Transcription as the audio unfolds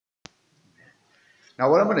Now,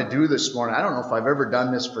 what I'm going to do this morning, I don't know if I've ever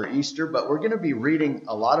done this for Easter, but we're going to be reading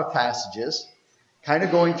a lot of passages, kind of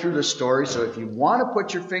going through the story. So if you want to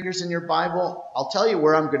put your fingers in your Bible, I'll tell you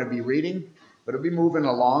where I'm going to be reading, but it'll be moving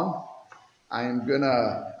along. I'm going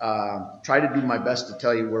to try to do my best to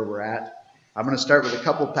tell you where we're at. I'm going to start with a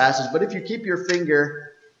couple passages, but if you keep your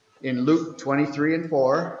finger in Luke 23 and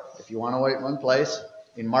 4, if you want to wait one place,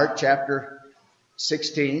 in Mark chapter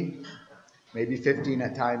 16, maybe 15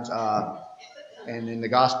 at times, and in the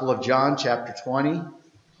Gospel of John chapter 20,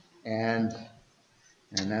 and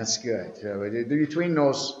that's good. So between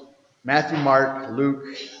those, Matthew, Mark, Luke,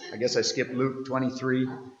 I guess I skipped Luke 23.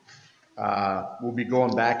 We'll be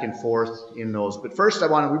going back and forth in those. But first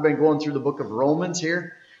we've been going through the book of Romans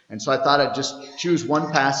here, and so I thought I'd just choose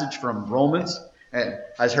one passage from Romans. And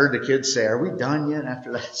I heard the kids say, "Are we done yet?"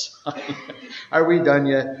 After that song, "Are we done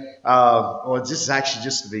yet?" Well, this is actually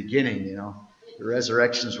just the beginning, you know. The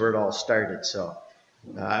resurrection is where it all started. So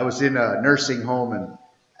I was in a nursing home,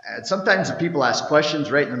 and sometimes the people ask questions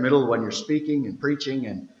right in the middle when you're speaking and preaching,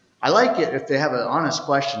 and I like it if they have an honest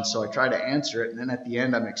question, so I try to answer it. And then at the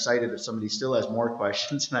end, I'm excited if somebody still has more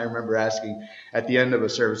questions. And I remember asking at the end of a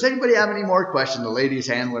service, "Anybody have any more questions?" The lady's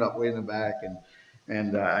hand went up way in the back,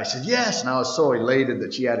 and I said, "Yes." And I was so elated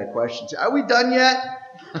that she had a question. She said, "Are we done yet?"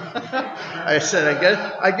 I said,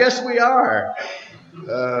 I guess we are.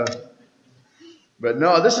 But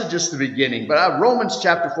no, this is just the beginning. But Romans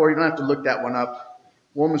chapter 4, you don't have to look that one up.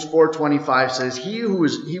 Romans 4:25 says, he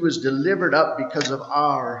was delivered up because of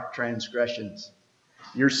our transgressions,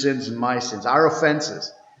 your sins and my sins, our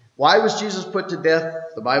offenses. Why was Jesus put to death?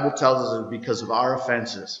 The Bible tells us it was because of our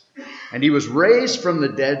offenses. And he was raised from the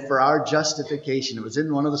dead for our justification. It was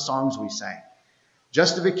in one of the songs we sang.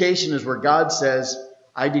 Justification is where God says,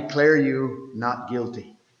 "I declare you not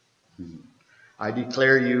guilty. I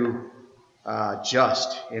declare you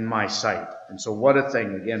just in my sight." And so what a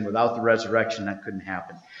thing. Again, without the resurrection, that couldn't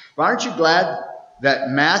happen. But aren't you glad that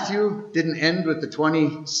Matthew didn't end with the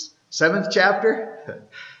 27th chapter?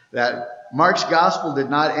 That Mark's gospel did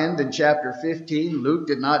not end in chapter 15. Luke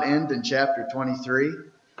did not end in chapter 23.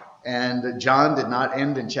 And John did not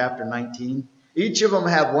end in chapter 19. Each of them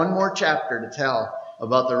have one more chapter to tell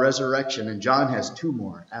about the resurrection, and John has two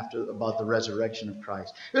more about the resurrection of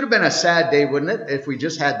Christ. It would have been a sad day, wouldn't it, if we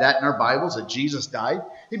just had that in our Bibles, that Jesus died?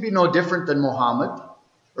 He'd be no different than Muhammad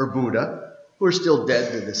or Buddha, who are still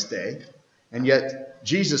dead to this day. And yet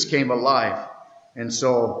Jesus came alive. And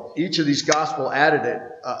so each of these gospel added it.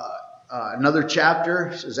 Another chapter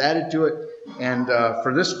is added to it. And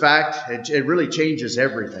for this fact, it really changes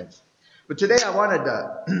everything. But today I wanted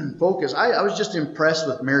to focus. I was just impressed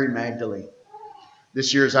with Mary Magdalene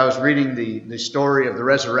this year as I was reading the story of the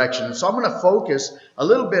resurrection. And so I'm going to focus a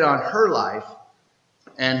little bit on her life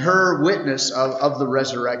and her witness of the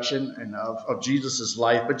resurrection and of Jesus'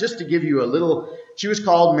 life. But just to give you a little, she was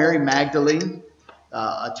called Mary Magdalene,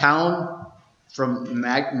 a town from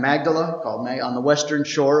Magdala called on the western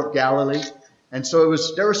shore of Galilee. And so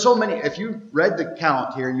there were so many. If you read the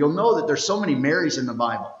count here, you'll know that there's so many Marys in the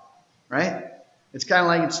Bible, right? It's kind of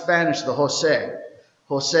like in Spanish, the Jose.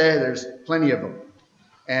 Jose, there's plenty of them.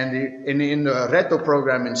 And in the Reto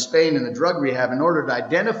program in Spain, in the drug rehab, in order to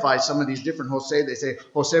identify some of these different Jose, they say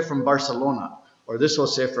Jose from Barcelona, or this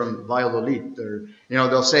Jose from Valladolid, or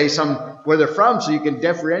they'll say where they're from, so you can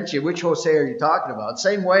differentiate which Jose are you talking about.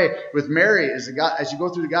 Same way with Mary, as you go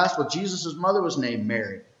through the gospel, Jesus' mother was named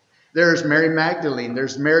Mary. There's Mary Magdalene.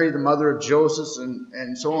 There's Mary, the mother of Joseph,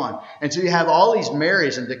 and so on. And so you have all these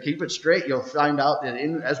Marys, and to keep it straight, you'll find out that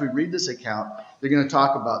as we read this account, they're going to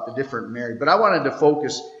talk about the different Mary. But I wanted to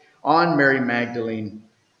focus on Mary Magdalene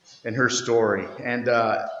and her story. And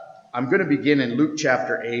I'm going to begin in Luke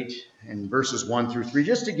chapter 8 and verses 1 through 3,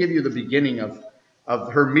 just to give you the beginning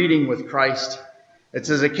of her meeting with Christ. It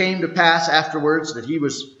says, "It came to pass afterwards that he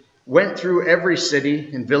went through every city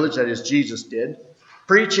and village," that is, Jesus did,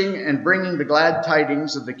 "preaching and bringing the glad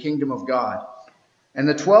tidings of the kingdom of God. And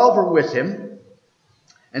the 12 were with him,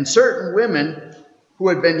 and certain women who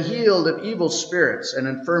had been healed of evil spirits and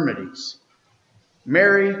infirmities.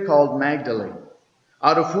 Mary called Magdalene,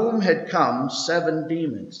 out of whom had come 7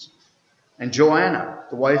 demons, and Joanna,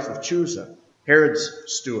 the wife of Chuza, Herod's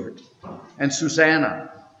steward, and Susanna,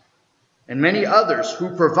 and many others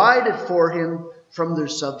who provided for him from their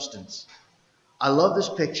substance." I love this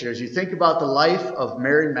picture. As you think about the life of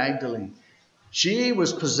Mary Magdalene, she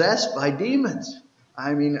was possessed by demons.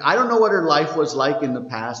 I mean, I don't know what her life was like in the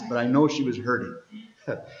past, but I know she was hurting.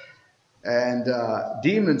 And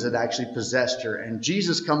demons had actually possessed her. And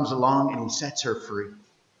Jesus comes along and he sets her free.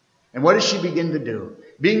 And what does she begin to do?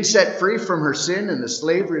 Being set free from her sin and the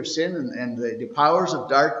slavery of sin and the powers of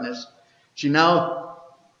darkness, she now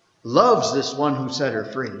loves this one who set her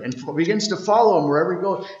free and begins to follow him wherever he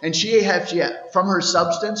goes. And she had, from her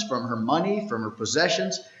substance, from her money, from her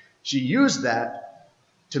possessions, she used that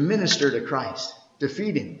to minister to Christ, to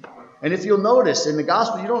feed him. And if you'll notice in the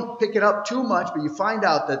gospel, you don't pick it up too much, but you find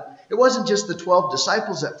out that it wasn't just the 12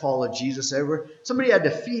 disciples that followed Jesus everywhere. Somebody had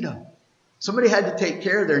to feed them. Somebody had to take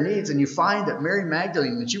care of their needs. And you find that Mary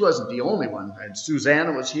Magdalene, and she wasn't the only one. And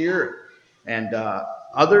Susanna was here, and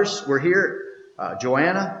others were here.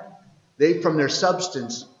 Joanna. They, from their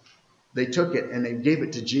substance, they took it and they gave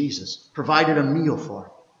it to Jesus, provided a meal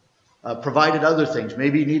for him, provided other things.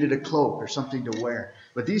 Maybe he needed a cloak or something to wear.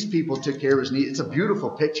 But these people took care of his needs. It's a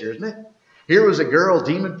beautiful picture, isn't it? Here was a girl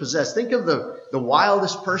demon-possessed. Think of the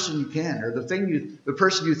wildest person you can, or the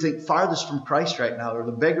person you think farthest from Christ right now, or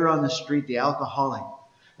the beggar on the street, the alcoholic,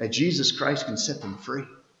 that Jesus Christ can set them free.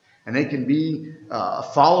 And they can be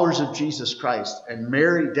followers of Jesus Christ. And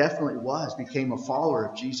Mary definitely became a follower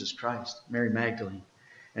of Jesus Christ, Mary Magdalene.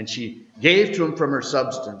 And she gave to him from her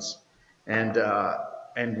substance and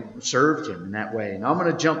served him in that way. Now I'm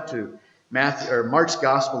going to jump to Mark's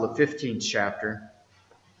Gospel, the 15th chapter,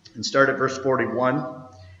 and start at verse 41.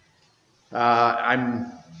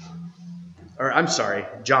 John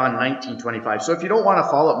 19:25. So if you don't want to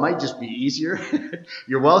follow, it might just be easier.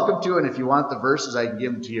 You're welcome to, and if you want the verses, I can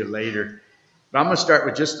give them to you later. But I'm going to start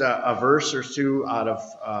with just a verse or two out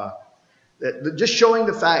of just showing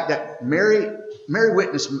the fact that Mary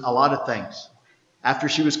witnessed a lot of things after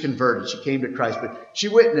she was converted. She came to Christ, but she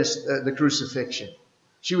witnessed the crucifixion.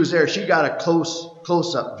 She was there. She got a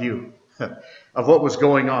close-up view of what was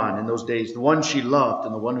going on in those days. The one she loved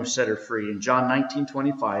and the one who set her free. In John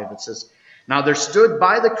 19:25, it says, "Now there stood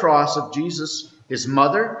by the cross of Jesus his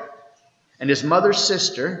mother and his mother's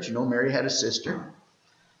sister." Do you know Mary had a sister?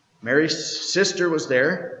 Mary's sister was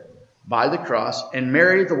there by the cross. And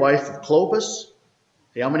Mary, the wife of Clopas.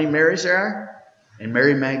 See how many Marys there are? And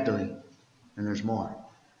Mary Magdalene. And there's more.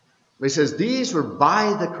 But he says these were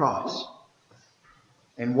by the cross.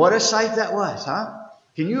 And what a sight that was, huh?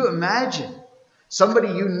 Can you imagine somebody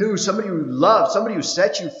you knew, somebody you loved, somebody who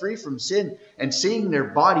set you free from sin, and seeing their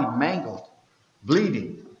body mangled,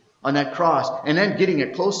 bleeding on that cross, and then getting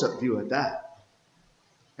a close-up view at that?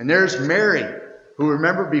 And there's Mary, who,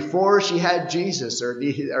 remember, before she had Jesus,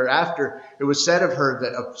 or after, it was said of her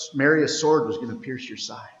that Mary, a sword was going to pierce your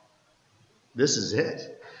side. This is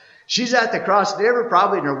it. She's at the cross. Never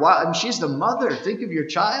probably in her wild. I mean, she's the mother. Think of your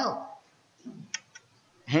child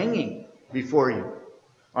hanging before you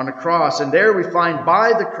on a cross. And there we find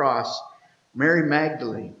by the cross Mary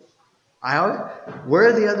Magdalene. Where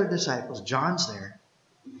are the other disciples? John's there.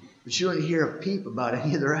 But you don't hear a peep about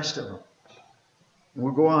any of the rest of them. And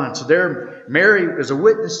we'll go on. So there, Mary is a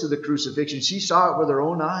witness to the crucifixion. She saw it with her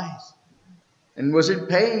own eyes and was in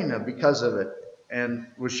pain because of it and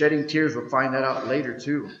was shedding tears. We'll find that out later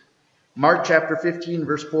too. Mark chapter 15,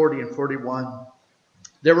 verse 40 and 41.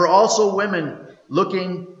 There were also women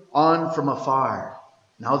looking on from afar.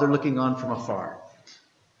 Now they're looking on from afar.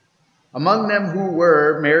 Among them who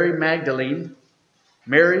were Mary Magdalene,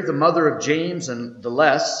 Mary the mother of James and the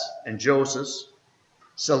Less, and Joseph,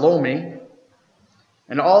 Salome,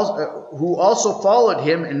 and all who also followed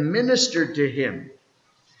him and ministered to him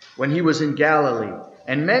when he was in Galilee,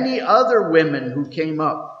 and many other women who came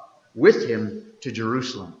up with him to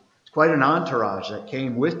Jerusalem. It's quite an entourage that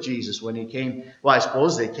came with Jesus when he came. Well, I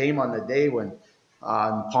suppose they came on the day when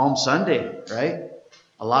on Palm Sunday, right?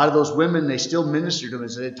 A lot of those women, they still ministered to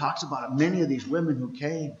him. It talks about many of these women who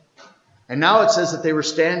came. And now it says that they were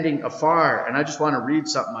standing afar. And I just want to read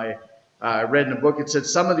something I read in a book. It said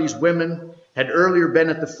some of these women had earlier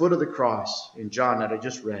been at the foot of the cross in John that I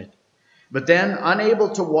just read. But then, unable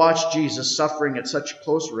to watch Jesus suffering at such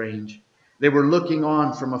close range, they were looking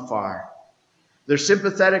on from afar. Their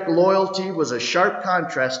sympathetic loyalty was a sharp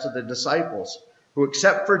contrast to the disciples, who,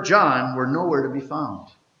 except for John, were nowhere to be found.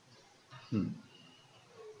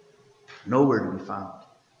 Nowhere to be found.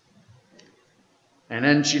 And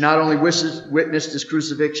then she not only witnessed his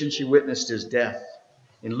crucifixion, she witnessed his death.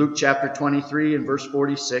 In Luke chapter 23 and verse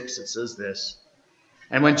 46, it says this.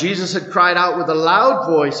 And when Jesus had cried out with a loud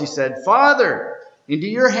voice, he said, "Father, into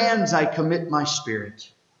your hands I commit my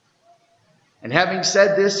spirit." And having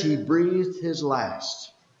said this, he breathed his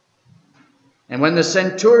last. And when the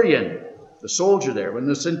centurion, the soldier there, when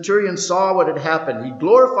the centurion saw what had happened, he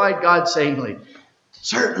glorified God, saying,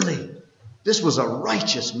 "Certainly, this was a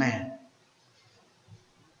righteous man."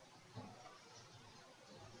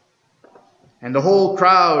 And the whole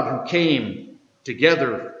crowd who came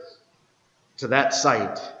together to that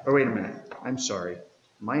sight. Oh, wait a minute. I'm sorry.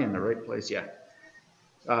 Am I in the right place? Yeah.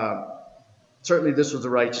 Certainly this was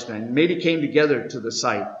a righteous man. Many came together to the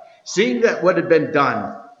sight. seeing that what had been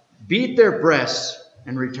done, beat their breasts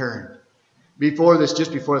and returned.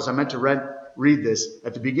 Just before this, I meant to read this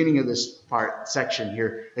at the beginning of this section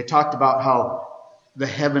here. It talked about how the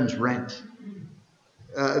heavens rent.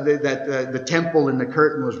 The temple and the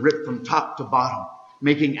curtain was ripped from top to bottom,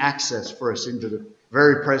 making access for us into the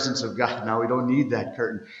very presence of God. Now we don't need that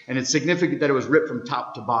curtain. And it's significant that it was ripped from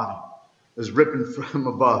top to bottom. It was ripped from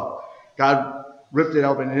above. God ripped it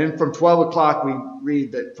open. And then from 12 o'clock, we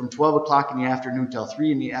read that from 12 o'clock in the afternoon till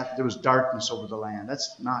 3 in the afternoon, there was darkness over the land.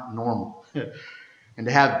 That's not normal. And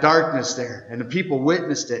to have darkness there. And the people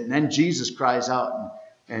witnessed it. And then Jesus cries out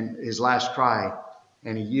and his last cry.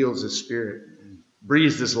 And he yields his spirit. And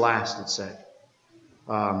breathes his last, it said.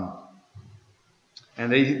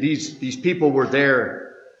 And these people were there.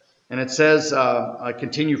 And it says, I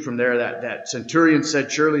continue from there, that centurion said,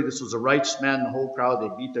 surely this was a righteous man. In the whole crowd, they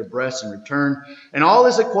beat their breasts and returned. And all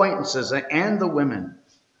his acquaintances and the women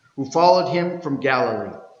who followed him from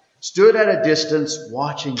Galilee stood at a distance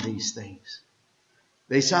watching these things.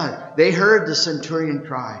 They saw it. They heard the centurion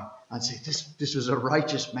cry and say, this was a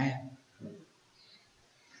righteous man.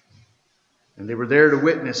 And they were there to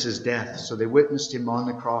witness his death. So they witnessed him on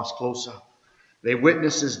the cross close up. They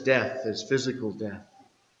witnessed his death, his physical death.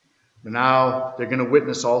 But now they're going to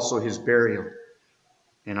witness also his burial.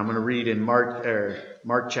 And I'm going to read in Mark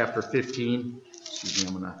chapter 15. Excuse me,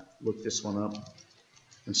 I'm going to look this one up.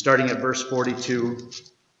 And starting at verse 42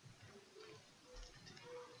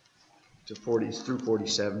 through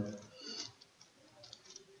 47.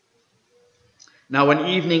 Now when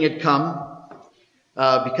evening had come,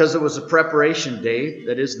 because it was a preparation day,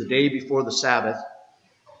 that is the day before the Sabbath,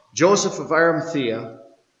 Joseph of Arimathea,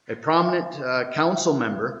 a prominent council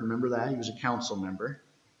member, remember that, he was a council member,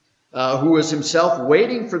 who was himself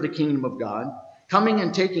waiting for the kingdom of God, coming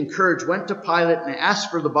and taking courage, went to Pilate and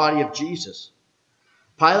asked for the body of Jesus.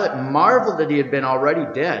 Pilate marveled that he had been already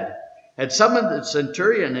dead, had summoned the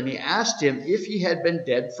centurion, and he asked him if he had been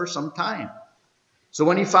dead for some time. So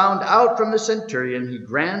when he found out from the centurion, he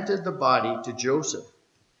granted the body to Joseph,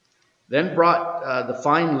 then brought the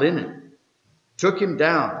fine linen, took him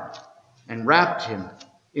down, and wrapped him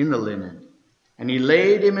in the linen. And he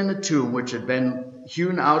laid him in the tomb which had been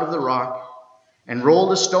hewn out of the rock, and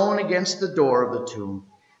rolled a stone against the door of the tomb.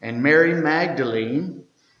 And Mary Magdalene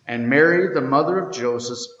and Mary, the mother of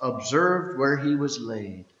Joseph, observed where he was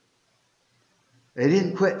laid. They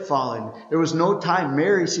didn't quit following. There was no time.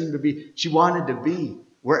 Mary seemed to be, she wanted to be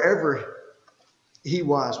wherever he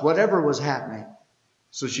was, whatever was happening.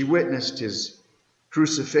 So she witnessed his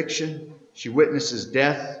crucifixion. She witnessed his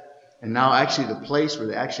death. And now actually the place where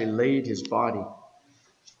they actually laid his body.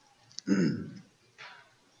 And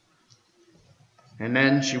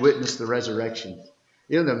then she witnessed the resurrection.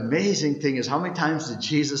 You know, the amazing thing is, how many times did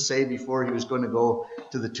Jesus say before he was going to go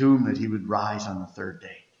to the tomb that he would rise on the third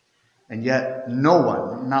day? And yet no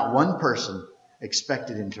one, not one person,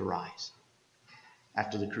 expected him to rise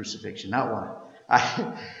after the crucifixion. Not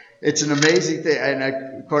one. It's an amazing thing. And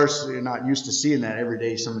of course, you're not used to seeing that every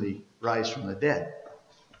day, somebody rise from the dead.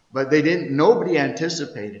 But nobody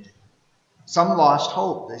anticipated it. Some lost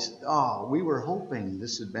hope. They said, oh, we were hoping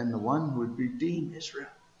this had been the one who would redeem Israel.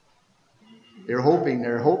 They were hoping,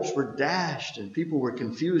 their hopes were dashed and people were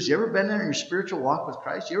confused. You ever been there in your spiritual walk with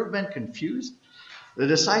Christ? You ever been confused? The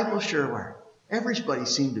disciples sure were. Everybody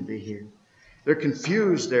seemed to be here. They're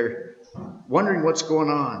confused. They're wondering what's going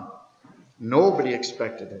on. Nobody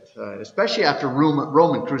expected it, especially after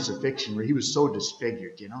Roman crucifixion, where he was so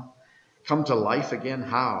disfigured, you know. Come to life again?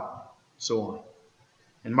 How? So on.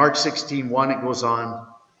 In Mark 16:1, it goes on.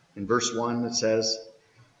 In verse 1, it says,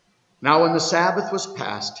 now when the Sabbath was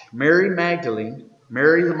past, Mary Magdalene,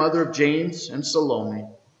 Mary the mother of James, and Salome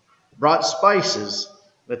brought spices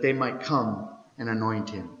that they might come and anoint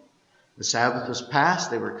him. The Sabbath was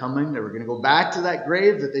past. They were coming. They were going to go back to that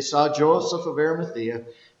grave that they saw Joseph of Arimathea,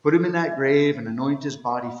 put him in that grave and anoint his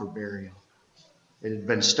body for burial. It had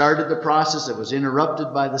been started, the process. It was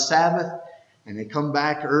interrupted by the Sabbath. And they come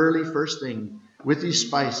back early, first thing, with these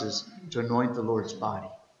spices to anoint the Lord's body.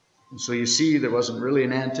 And so you see, there wasn't really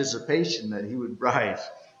an anticipation that he would rise.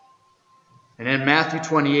 And in Matthew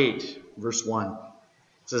 28, verse 1, it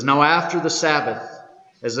says, now after the Sabbath,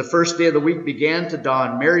 as the first day of the week began to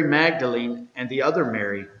dawn, Mary Magdalene and the other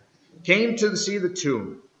Mary came to see the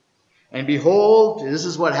tomb. And behold, this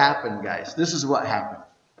is what happened, guys. This is what happened.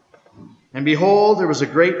 And behold, there was a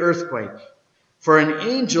great earthquake. For an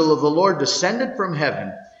angel of the Lord descended from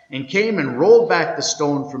heaven and came and rolled back the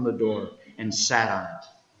stone from the door and sat on it.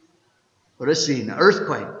 What a scene. An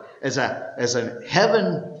earthquake. As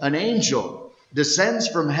an angel descends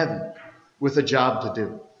from heaven with a job to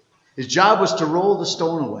do. His job was to roll the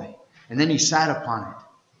stone away. And then he sat upon it.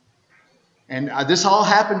 And this all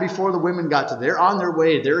happened before the women got to. They're on their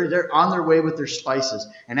way. They're on their way with their spices.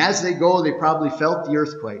 And as they go, they probably felt the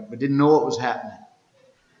earthquake, but didn't know what was happening.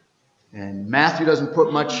 And Matthew doesn't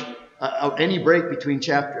put much, any break between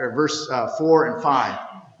verse 4 and 5.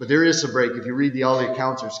 But there is a break. If you read all the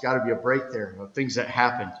accounts, there's got to be a break there of things that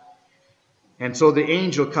happened. And so the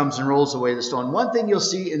angel comes and rolls away the stone. One thing you'll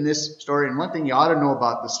see in this story, and one thing you ought to know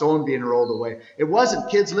about the stone being rolled away, it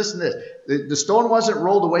wasn't, kids, listen to this. The stone wasn't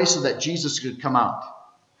rolled away so that Jesus could come out.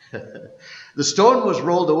 The stone was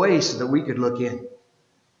rolled away so that we could look in.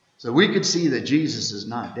 So we could see that Jesus is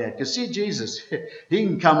not dead. Because see, Jesus, he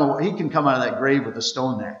can come out of that grave with a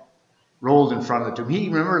stone there, rolled in front of the tomb.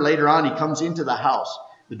 Remember later on, he comes into the house.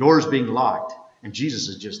 The door's being locked, and Jesus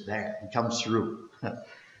is just there. He comes through.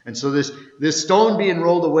 And so this stone being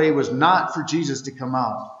rolled away was not for Jesus to come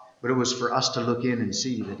out, but it was for us to look in and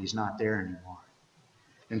see that he's not there anymore.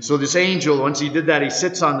 And so this angel, once he did that, he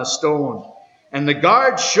sits on the stone. And the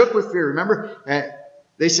guards shook with fear. Remember,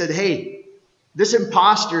 they said, hey, this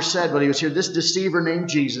imposter said when he was here, this deceiver named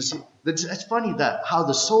Jesus. It's funny that how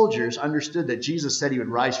the soldiers understood that Jesus said he would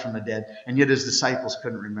rise from the dead, and yet his disciples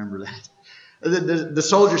couldn't remember that. The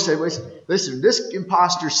soldier said, listen, this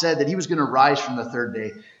imposter said that he was going to rise from the third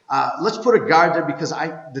day. Let's put a guard there because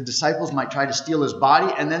the disciples might try to steal his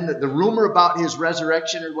body. And then the rumor about his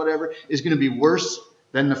resurrection or whatever is going to be worse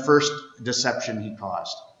than the first deception he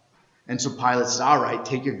caused. And so Pilate says, all right,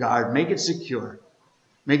 take your guard, make it secure.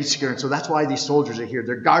 Make it secure. And so that's why these soldiers are here.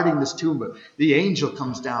 They're guarding this tomb. But the angel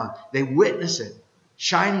comes down. They witness it,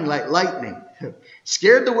 shining like lightning.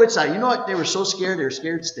 Scared the wits out. You know what? They were so scared, they were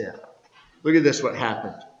scared stiff. Look at this, what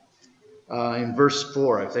happened. In verse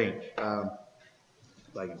 4, I think.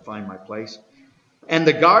 If I can find my place. And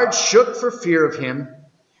the guards shook for fear of him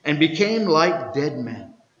and became like dead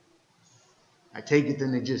men. I take it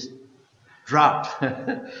then they just dropped.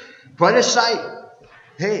 Quite a sight.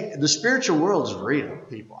 Hey, the spiritual world is real,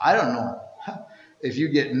 people. I don't know if you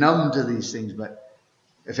get numb to these things, but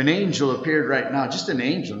if an angel appeared right now, just an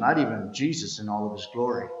angel, not even Jesus in all of his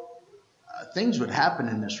glory, things would happen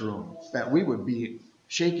in this room that we would be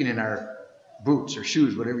shaking in our boots or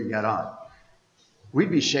shoes, whatever you got on. We'd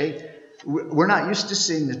be shaking. We're not used to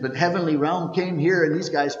seeing this, but heavenly realm came here and these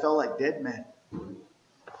guys fell like dead men.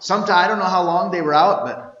 Sometime, I don't know how long they were out,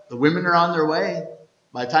 but the women are on their way.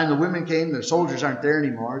 By the time the women came, the soldiers aren't there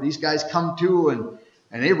anymore. These guys come to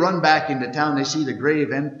and they run back into town. They see the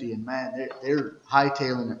grave empty and man, they're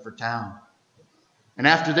hightailing it for town. And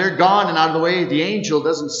after they're gone and out of the way, the angel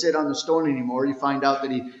doesn't sit on the stone anymore. You find out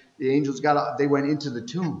that the angels they went into the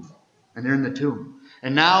tomb. And they're in the tomb.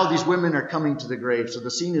 And now these women are coming to the grave. So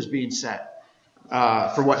the scene is being set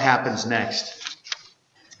for what happens next.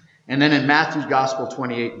 And then in Matthew's Gospel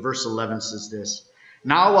 28, verse 11 says this.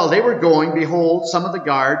 Now while they were going, behold, some of the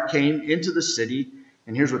guard came into the city.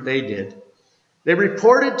 And here's what they did. They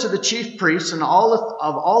reported to the chief priests and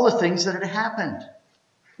all the things that had happened.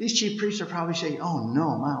 These chief priests are probably saying, oh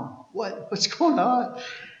no, Mom, what's going on?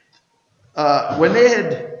 When they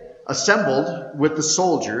had assembled with the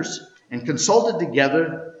soldiers and consulted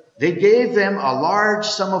together, they gave them a large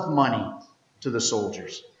sum of money to the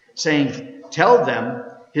soldiers, saying, tell them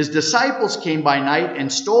his disciples came by night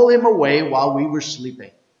and stole him away while we were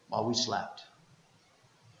sleeping, while we slept.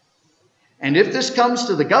 And if this comes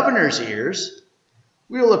to the governor's ears,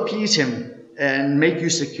 we will appease him and make you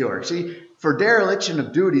secure. See, for dereliction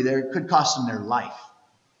of duty, there could cost them their life.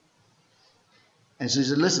 And so he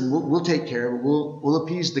said, listen, we'll take care of it. We'll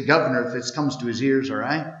appease the governor if it comes to his ears, all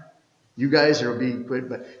right? You guys are being quit.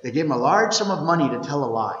 But they gave him a large sum of money to tell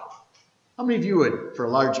a lie. How many of you would, for a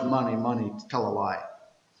large money to tell a lie?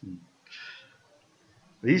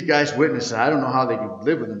 These guys witnessed it. I don't know how they could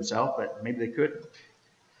live with themselves, but maybe they could.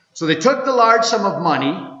 So they took the large sum of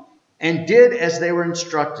money and did as they were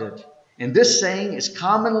instructed. And this saying is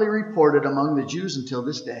commonly reported among the Jews until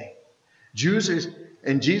this day.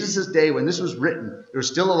 In Jesus' day, when this was written, there was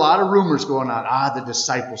still a lot of rumors going on. The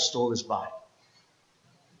disciples stole his body.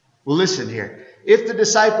 Well, listen here. If the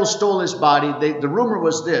disciples stole his body, the rumor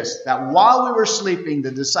was this, that while we were sleeping,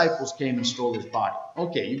 the disciples came and stole his body.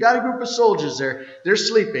 Okay, you got a group of soldiers there. They're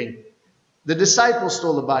sleeping. The disciples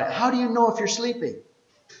stole the body. How do you know if you're sleeping?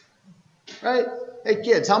 Right? Hey,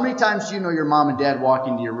 kids, how many times do you know your mom and dad walk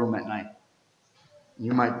into your room at night?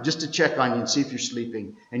 You might, just to check on you and see if you're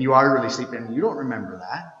sleeping. And you are really sleeping. You don't remember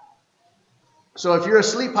that. So if you're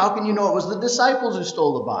asleep, how can you know it was the disciples who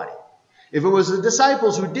stole the body? If it was the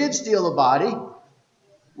disciples who did steal the body,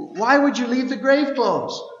 why would you leave the grave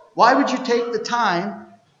clothes? Why would you take the time?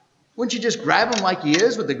 Wouldn't you just grab him like he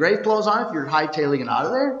is with the grave clothes on if you're hightailing it out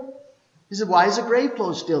of there? He said, why is the grave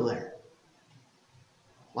clothes still there?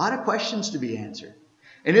 A lot of questions to be answered.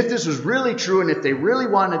 And if this was really true, and if they really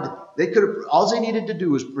wanted, they could have, all they needed to do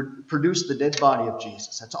was produce the dead body of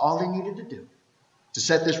Jesus. That's all they needed to do to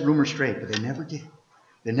set this rumor straight, but they never did.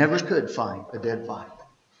 They never could find a dead body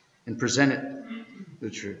and present it the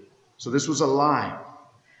truth. So this was a lie.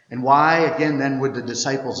 And why, again, then would the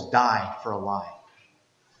disciples die for a lie?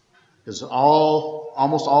 Because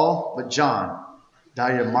almost all but John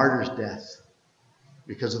died a martyr's death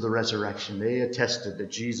because of the resurrection. They attested that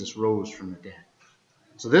Jesus rose from the dead.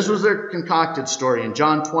 So this was their concocted story. In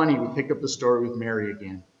John 20, we pick up the story with Mary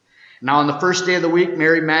again. Now on the first day of the week,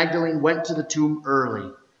 Mary Magdalene went to the tomb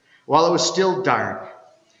early, while it was still dark,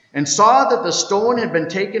 and saw that the stone had been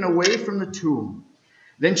taken away from the tomb.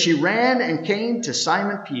 Then she ran and came to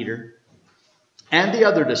Simon Peter and the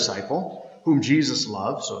other disciple, whom Jesus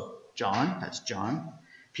loved. So John, that's John,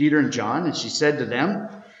 Peter and John. And she said to them,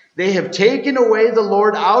 they have taken away the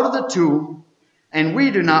Lord out of the tomb, and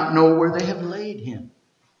we do not know where they have laid him.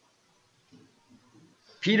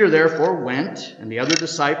 Peter therefore went, and the other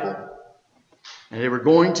disciple, and they were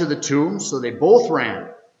going to the tomb, so they both ran.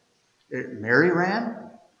 Mary ran.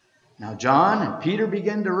 Now John and Peter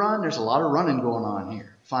began to run. There's a lot of running going on here.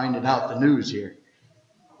 Finding out the news here.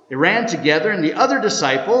 They ran together, and the other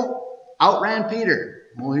disciple outran Peter.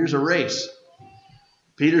 Well, here's a race.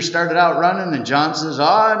 Peter started out running, and John says,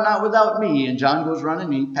 not without me. And John goes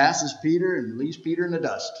running, and he passes Peter and leaves Peter in the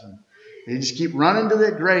dust. And they just keep running to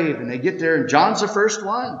the grave, and they get there, and John's the first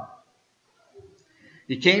one.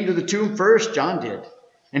 He came to the tomb first, John did.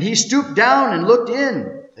 And he stooped down and looked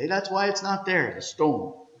in. That's why it's not there, the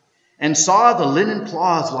stone. And saw the linen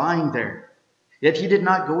cloths lying there. Yet he did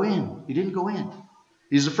not go in. He didn't go in.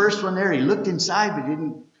 He's the first one there. He looked inside, but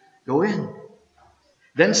didn't go in.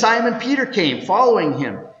 Then Simon Peter came, following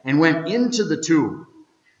him, and went into the tomb.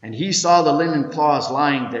 And he saw the linen cloths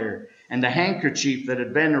lying there, and the handkerchief that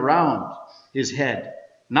had been around his head,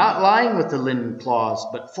 not lying with the linen cloths,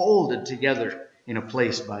 but folded together in a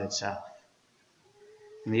place by itself.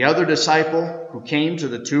 And the other disciple, who came to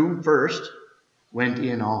the tomb first, went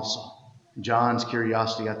in also. John's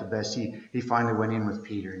curiosity got the best. He finally went in with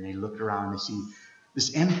Peter, and they looked around and they see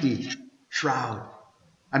this empty shroud.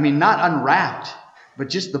 I mean, not unwrapped, but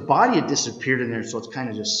just the body had disappeared in there, so it's kind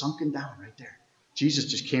of just sunken down right there. Jesus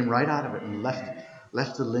just came right out of it and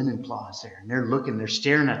left the linen cloths there. And they're looking, they're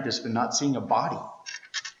staring at this, but not seeing a body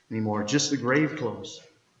anymore, just the grave clothes.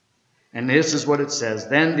 And this is what it says.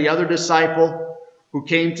 Then the other disciple, who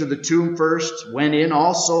came to the tomb first, went in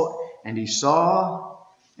also, and he saw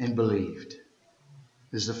and believed.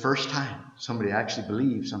 This is the first time somebody actually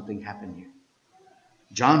believed something happened here.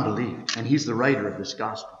 John believed, and he's the writer of this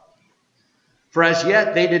gospel. For as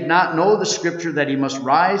yet they did not know the scripture that he must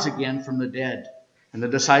rise again from the dead. And the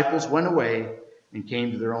disciples went away and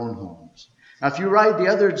came to their own homes. Now, if you read the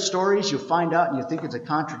other stories, you'll find out, and you think it's a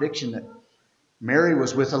contradiction, that Mary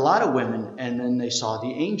was with a lot of women, and then they saw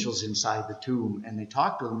the angels inside the tomb, and they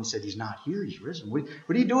talked to him and said, he's not here, he's risen. What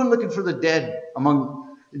are you doing looking for the dead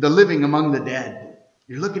among the living among the dead?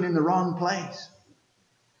 You're looking in the wrong place.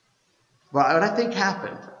 But what I think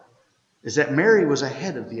happened is that Mary was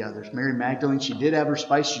ahead of the others. Mary Magdalene, she did have her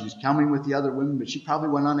spice. She was coming with the other women, but she probably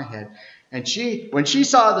went on ahead. And when she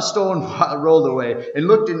saw the stone rolled away and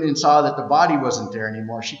looked in and saw that the body wasn't there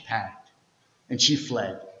anymore, she panicked and she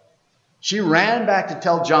fled. She ran back to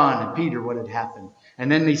tell John and Peter what had happened.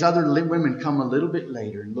 And then these other women come a little bit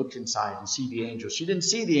later and look inside and see the angels. She didn't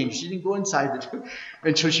see the angels. She didn't go inside the tomb.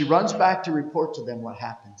 And so she runs back to report to them what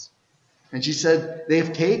happens. And she said, they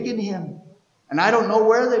have taken him. And I don't know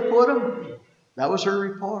where they put him. That was her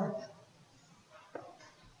report.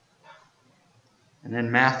 And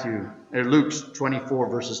then Luke 24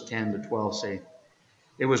 verses 10 to 12 say,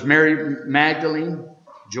 it was Mary Magdalene,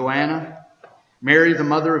 Joanna, Mary the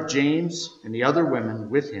mother of James, and the other women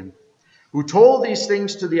with him, who told these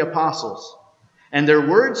things to the apostles. And their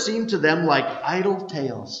words seemed to them like idle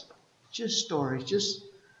tales. Just stories,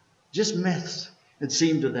 just myths, it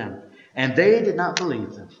seemed to them. And they did not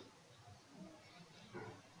believe them.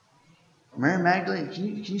 Mary Magdalene,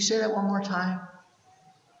 can you say that one more time?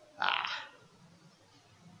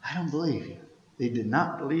 I don't believe you. They did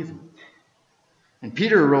not believe him. And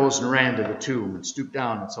Peter arose and ran to the tomb and stooped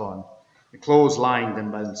down and saw the clothes lying then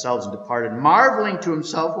by themselves and departed, marveling to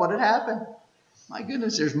himself what had happened. My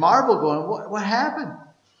goodness, there's marvel going. What happened?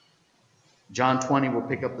 John 20 will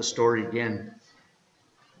pick up the story again.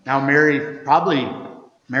 Now Mary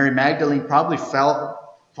Magdalene probably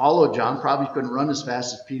followed John, probably couldn't run as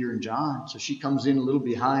fast as Peter and John. So she comes in a little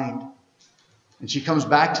behind. And she comes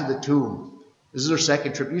back to the tomb. This is her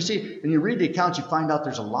second trip. You see, when you read the accounts, you find out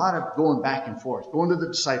there's a lot of going back and forth. Going to the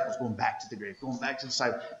disciples, going back to the grave. Going back to the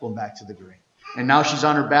disciples, going back to the grave. And now she's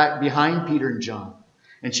on her back behind Peter and John.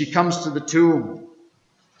 And she comes to the tomb.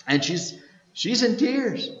 And she's in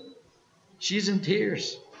tears. She's in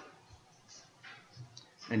tears.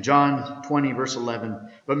 And John 20, verse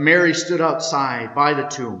 11. But Mary stood outside by the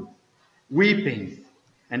tomb, weeping.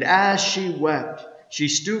 And as she wept, she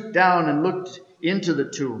stooped down and looked into the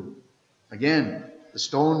tomb. Again, the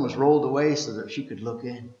stone was rolled away so that she could look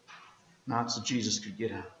in, not so Jesus could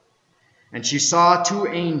get out. And she saw two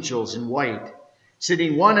angels in white,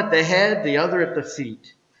 sitting one at the head, the other at the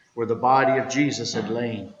feet, where the body of Jesus had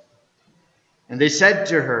lain. And they said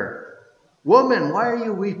to her, "Woman, why are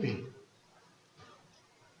you weeping?"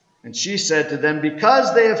 And she said to them,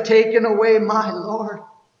 "Because they have taken away my Lord."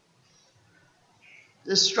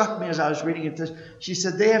 This struck me as I was reading it. She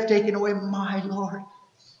said, "They have taken away my Lord."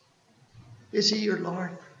 Is he your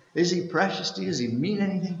Lord? Is he precious to you? Does he mean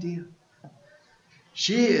anything to you?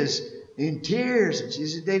 She is in tears. And she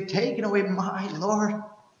said, "They've taken away my Lord.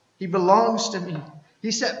 He belongs to me.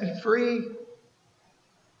 He set me free.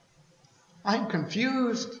 I'm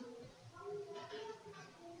confused."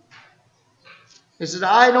 He said,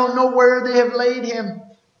 "I don't know where they have laid him."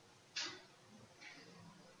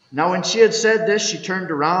 Now when she had said this, she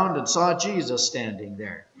turned around and saw Jesus standing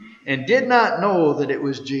there, and did not know that it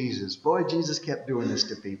was Jesus. Boy, Jesus kept doing this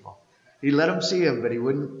to people. He let them see him, but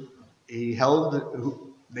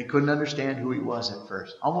they couldn't understand who he was at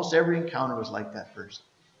first. Almost every encounter was like that first.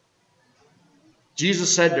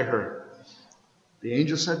 Jesus said to her, the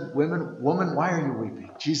angel said, "Woman, why are you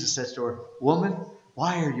weeping?" Jesus says to her, "Woman,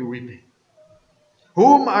 why are you weeping?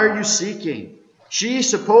 Whom are you seeking?" She,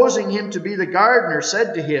 supposing him to be the gardener,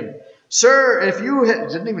 said to him, "Sir, if you had..."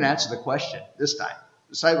 Didn't even answer the question this time.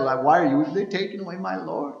 The disciple, "Why are you? They've taken away my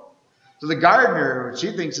Lord." So the gardener, what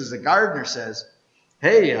she thinks is the gardener, says,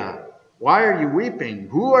 "Hey, why are you weeping?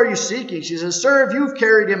 Who are you seeking?" She says, "Sir, if you've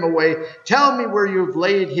carried him away, tell me where you've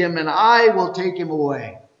laid him, and I will take him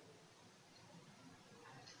away."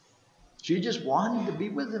 She just wanted to be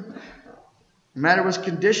with him. The matter was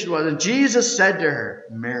condition was. And Jesus said to her,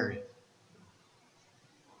 "Mary."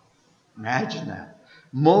 Imagine that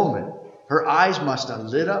moment. Her eyes must have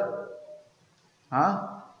lit up. Huh?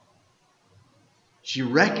 She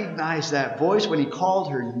recognized that voice when he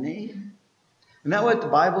called her name. Isn't that what the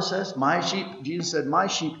Bible says? My sheep, Jesus said, "My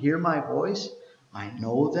sheep hear my voice. I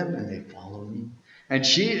know them and they follow me." And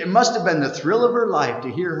it must have been the thrill of her life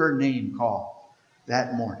to hear her name called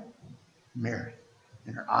that morning. Mary.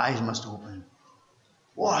 And her eyes must open.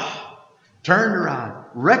 Wow. Turned around.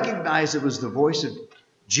 Recognized it was the voice of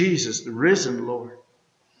Jesus, the risen Lord.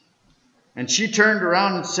 And she turned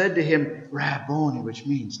around and said to him, "Rabboni," which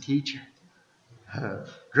means teacher.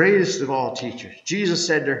 Greatest of all teachers. Jesus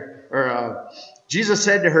said to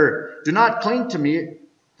her, "Do not cling to me,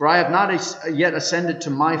 for I have not yet ascended to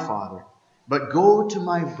my Father, but go to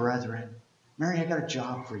my brethren." Mary, I got a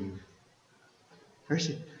job for you.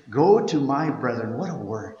 Go to my brethren. What a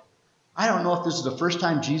word. I don't know if this is the first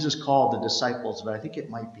time Jesus called the disciples, but I think it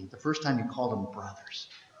might be. The first time he called them brothers.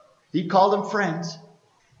 He called them friends.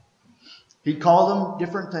 He called them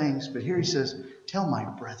different things. But here he says, "Tell my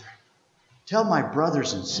brethren." Tell my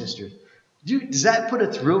brothers and sisters. Does that put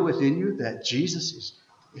a thrill within you that Jesus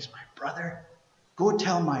is my brother? Go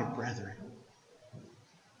tell my brethren.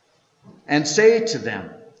 And say to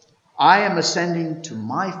them, "I am ascending to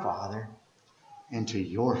my Father and to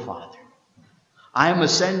your Father. I am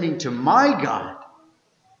ascending to my God,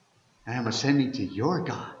 and I am ascending to your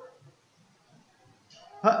God."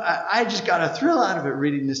 I just got a thrill out of it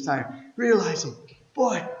reading this time, realizing,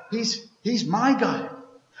 boy, he's my God.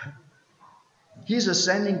 He's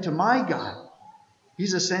ascending to my God.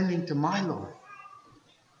 He's ascending to my Lord.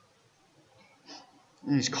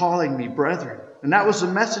 And he's calling me brethren. And that was the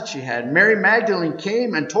message she had. Mary Magdalene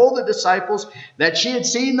came and told the disciples that she had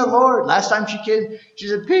seen the Lord. Last time she came, she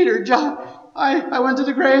said, "Peter, John, I went to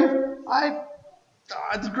the grave.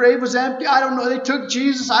 The grave was empty. I don't know. They took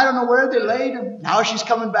Jesus. I don't know where they laid him." Now she's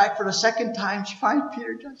coming back for the second time. She finds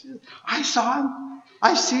Peter. John. She says, "I saw him.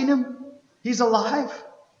 I've seen him. He's alive."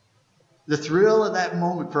 The thrill of that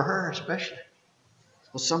moment for her especially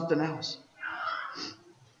was something else.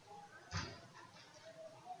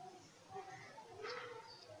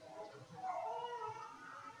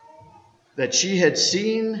 That she had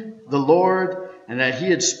seen the Lord and that he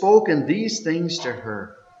had spoken these things to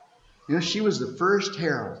her. You know, she was the first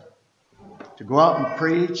herald to go out and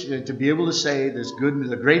preach, to be able to say this good,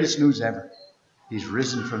 the greatest news ever. He's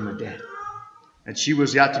risen from the dead. And she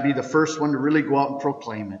was got to be the first one to really go out and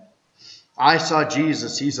proclaim it. "I saw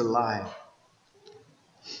Jesus. He's alive."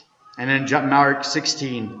 And then Mark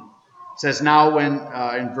 16 says, now when,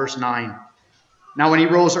 in verse 9, now when he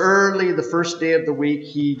rose early the first day of the week,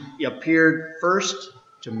 he appeared first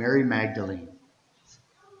to Mary Magdalene.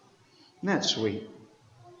 Isn't that sweet?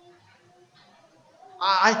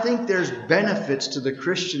 I think there's benefits to the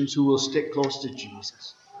Christians who will stick close to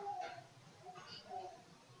Jesus.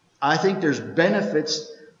 I think there's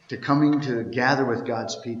benefits to coming to gather with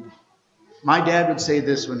God's people. My dad would say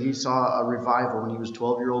this when he saw a revival when he was a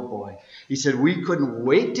 12-year-old boy. He said, we couldn't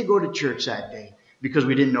wait to go to church that day because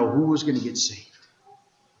we didn't know who was going to get saved.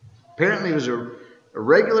 Apparently it was a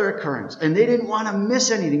regular occurrence, and they didn't want to miss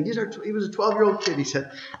anything. He was a 12-year-old kid. He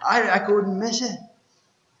said, I couldn't miss it.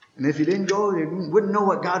 And if you didn't go, you wouldn't know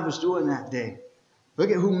what God was doing that day. Look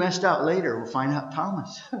at who messed out later. We'll find out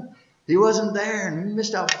Thomas. He wasn't there, and he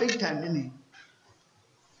missed out big time, didn't he?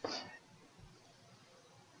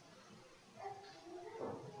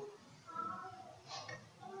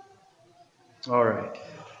 All right.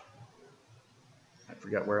 I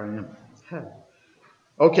forgot where I am.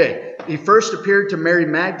 Okay. He first appeared to Mary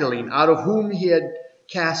Magdalene, out of whom he had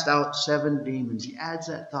cast out 7 demons. He adds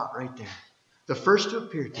that thought right there. The first to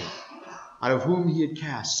appear to him, out of whom he had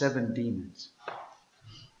cast 7 demons.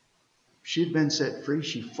 She had been set free.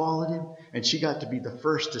 She followed him, and she got to be the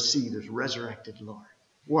first to see this resurrected Lord.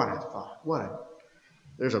 What a thought.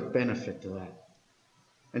 There's a benefit to that.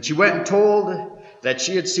 And she went and told that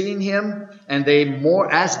she had seen him, and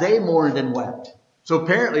as they mourned and wept. So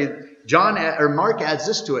apparently, Mark adds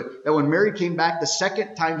this to it, that when Mary came back the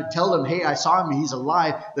second time to tell them, hey, I saw him, he's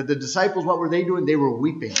alive, that the disciples, what were they doing? They were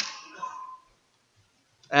weeping.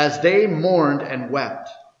 As they mourned and wept.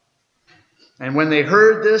 And when they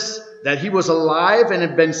heard this, that he was alive and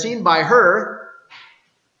had been seen by her,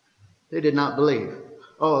 they did not believe.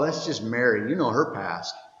 Oh, that's just Mary. You know her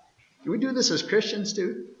past. Do we do this as Christians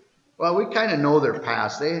too? Well, we kind of know their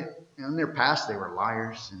past. In their past, they were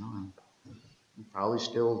liars, and probably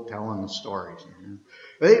still telling the stories.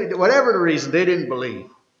 Whatever the reason, they didn't believe.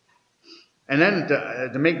 And then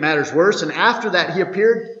to make matters worse, and after that, he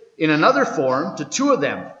appeared in another form to 2 of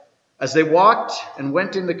them as they walked and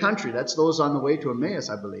went in the country. That's those on the way to Emmaus,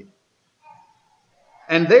 I believe.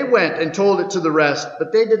 And they went and told it to the rest,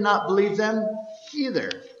 but they did not believe them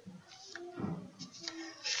either.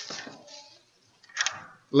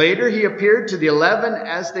 Later, he appeared to the 11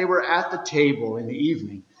 as they were at the table in the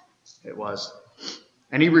evening, it was.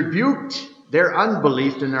 And he rebuked their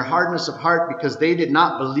unbelief and their hardness of heart because they did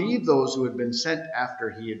not believe those who had been sent after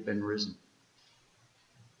he had been risen.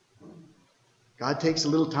 God takes a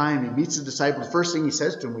little time. He meets the disciples. The first thing he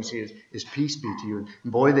says to them, we see, is peace be to you.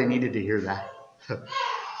 And boy, they needed to hear that.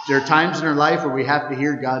 There are times in our life where we have to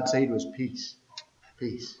hear God say to us, peace,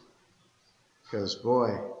 peace. Because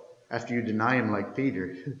boy, after you deny him like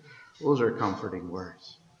Peter, those are comforting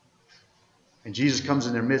words. And Jesus comes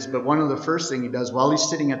in their midst. But one of the first things he does while he's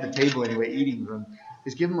sitting at the table anyway, eating with them,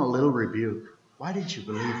 is give them a little rebuke. Why didn't you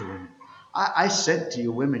believe the women? I said to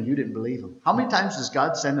you women, you didn't believe them. How many times does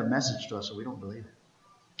God send a message to us so we don't believe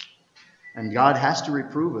it? And God has to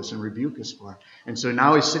reprove us and rebuke us for it. And so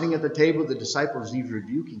now he's sitting at the table with the disciples and he's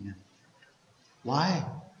rebuking them. Why?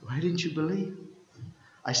 Why didn't you believe?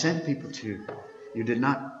 I sent people to you. You did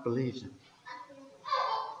not believe them.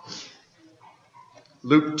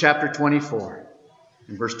 Luke chapter 24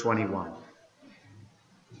 and verse 21.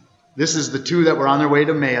 This is the 2 that were on their way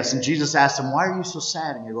to Emmaus. And Jesus asked them, why are you so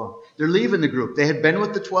sad? And you go, they're leaving the group. They had been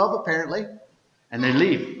with the 12 apparently. And they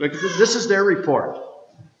leave. This is their report.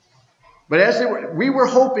 But as we were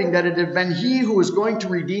hoping that it had been he who was going to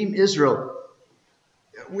redeem Israel.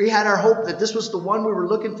 We had our hope that this was the one we were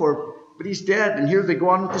looking for. But he's dead. And here they go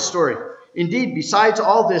on with the story. Indeed, besides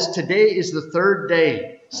all this, today is the 3rd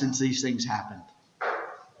day since these things happened.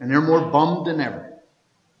 And they're more bummed than ever.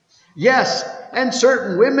 Yes, and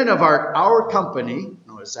certain women of our company,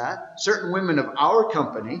 notice that, certain women of our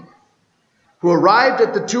company, who arrived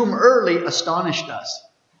at the tomb early, astonished us.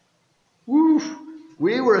 Woo,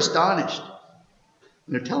 we were astonished.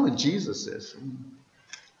 And they're telling Jesus this.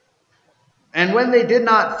 And when they did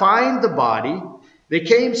not find the body, they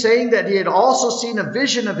came saying that he had also seen a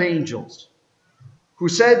vision of angels who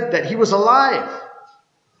said that he was alive.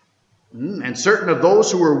 And certain of those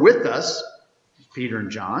who were with us, Peter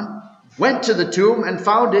and John, went to the tomb and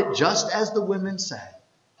found it just as the women said.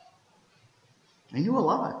 They knew a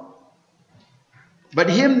lot. But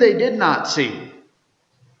him they did not see.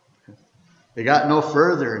 They got no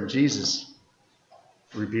further, and Jesus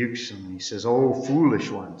rebukes them. He says, "Oh, foolish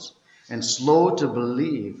ones, and slow to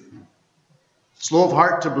believe, slow of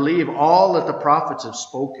heart to believe all that the prophets have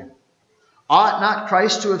spoken. Ought not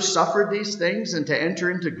Christ to have suffered these things and to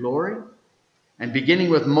enter into glory?" And beginning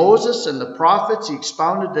with Moses and the prophets, he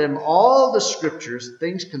expounded to them all the scriptures,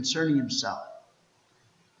 things concerning himself.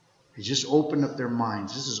 He just opened up their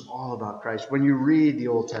minds. This is all about Christ. When you read the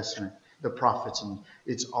Old Testament, the prophets, and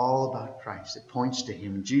it's all about Christ. It points to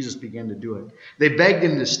him. And Jesus began to do it. They begged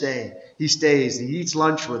him to stay. He stays. He eats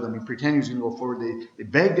lunch with them. He pretends he's going to go forward. They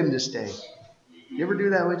begged him to stay. You ever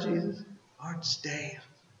do that with Jesus? Lord, stay.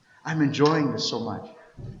 I'm enjoying this so much.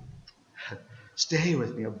 Stay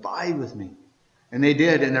with me. Abide with me. And they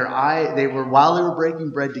did. And while they were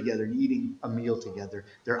breaking bread together and eating a meal together,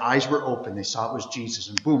 their eyes were open. They saw it was Jesus.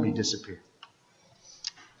 And boom, he disappeared.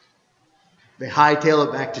 They hightail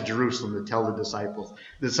it back to Jerusalem to tell the disciples.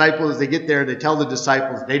 The disciples, as they get there, they tell the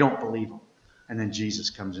disciples, they don't believe them. And then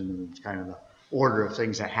Jesus comes in the room. It's kind of the order of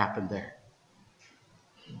things that happened there.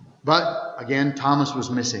 But, again, Thomas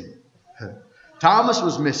was missing. Thomas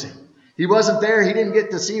was missing. He wasn't there. He didn't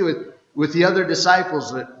get to see with the other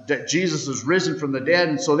disciples that Jesus was risen from the dead.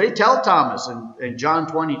 And so they tell Thomas in John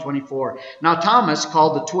 20:24. Now, Thomas,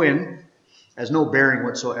 called the twin, has no bearing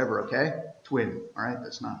whatsoever, okay? Twin, all right?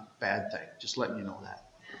 That's not a bad thing. Just letting you know that.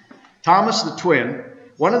 Thomas the twin,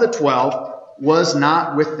 one of the 12, was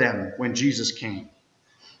not with them when Jesus came.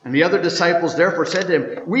 And the other disciples therefore said to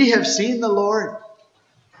him, "We have seen the Lord."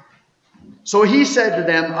 So he said to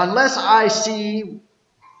them, "Unless I see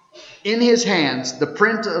in his hands the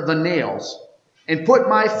print of the nails, and put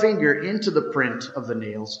my finger into the print of the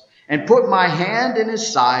nails, and put my hand in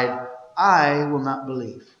his side, I will not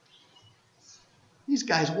believe." These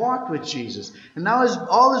guys walked with Jesus. And now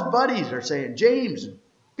all his buddies are saying, James and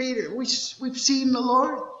Peter, we've seen the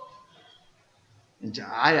Lord. And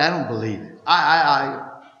I don't believe it.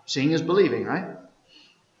 Seeing is believing, right?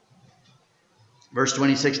 Verse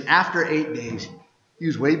 26, after 8 days, he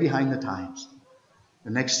was way behind the times.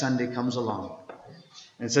 The next Sunday comes along.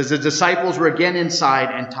 And it says the disciples were again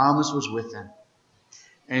inside and Thomas was with them.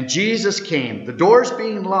 And Jesus came, the doors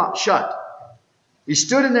being shut. He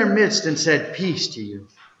stood in their midst and said, "Peace to you."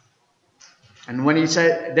 And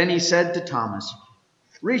then he said to Thomas,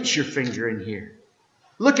 "Reach your finger in here.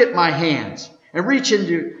 Look at my hands, and reach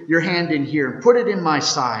into your hand in here, and put it in my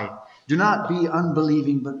side. Do not be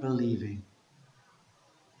unbelieving, but believing."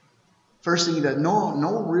 First thing he does,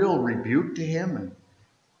 no real rebuke to him.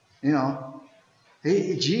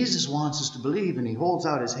 And, Jesus wants us to believe, and he holds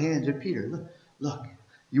out his hand to Peter. Look,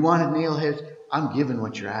 you want to nail heads? I'm giving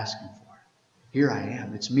what you're asking for. Here I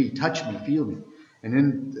am. It's me. Touch me. Feel me. And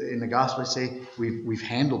in the gospel, I say we've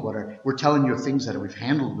handled we're telling you of things that we've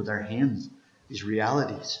handled with our hands. These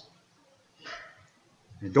realities.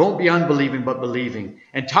 And don't be unbelieving, but believing.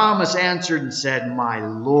 And Thomas answered and said, "My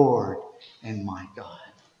Lord and my God."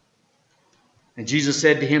 And Jesus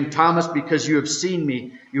said to him, "Thomas, because you have seen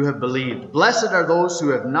me, you have believed. Blessed are those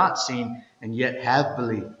who have not seen and yet have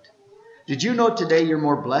believed." Did you know today you're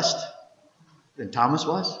more blessed than Thomas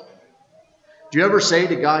was? Do you ever say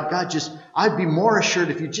to God, "God, I'd be more assured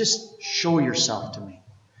if you just show yourself to me.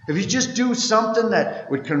 If you just do something that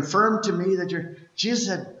would confirm to me that you're..." Jesus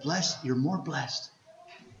said, you're more blessed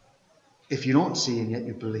if you don't see and yet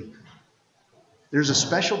you believe. There's a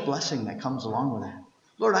special blessing that comes along with that.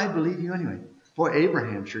 Lord, I believe you anyway. Boy,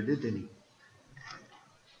 Abraham sure did, didn't he?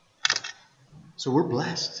 So we're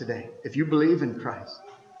blessed today. If you believe in Christ,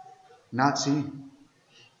 not seeing.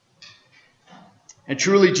 And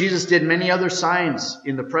truly, Jesus did many other signs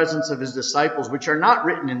in the presence of his disciples, which are not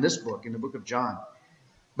written in this book, in the book of John.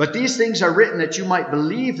 But these things are written that you might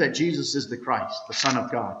believe that Jesus is the Christ, the Son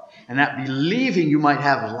of God, and that believing you might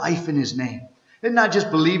have life in his name. And not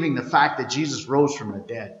just believing the fact that Jesus rose from the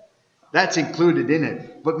dead. That's included in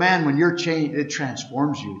it. But man, when you're changed, it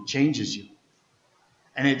transforms you. It changes you.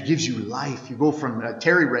 And it gives you life. You go from,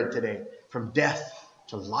 Terry read today, from death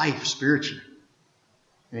to life spiritually.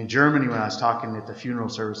 And in Germany, when I was talking at the funeral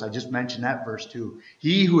service, I just mentioned that verse too.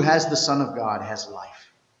 He who has the Son of God has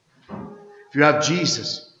life. If you have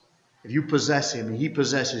Jesus, if you possess him, and he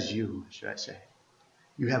possesses you, should I say,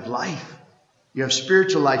 you have life. You have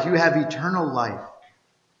spiritual life. You have eternal life.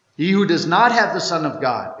 He who does not have the Son of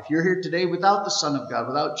God, if you're here today without the Son of God,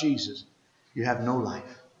 without Jesus, you have no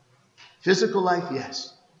life. Physical life,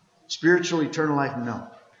 yes. Spiritual, eternal life, no.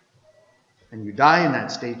 And you die in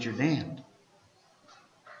that state, you're damned.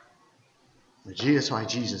 But that's why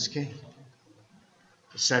Jesus came,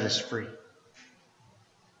 to set us free.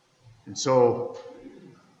 And so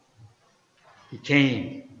he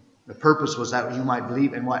came. The purpose was that you might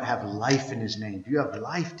believe and what? Have life in his name. Do you have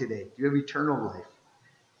life today? Do you have eternal life?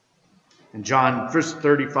 And John, verse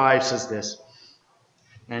 35 says this.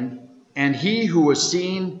 And he who was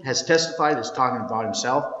seen has testified, is talking about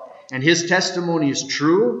himself, and his testimony is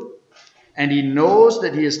true, and he knows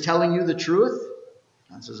that he is telling you the truth.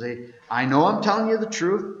 God says, hey, I know I'm telling you the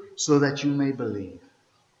truth so that you may believe.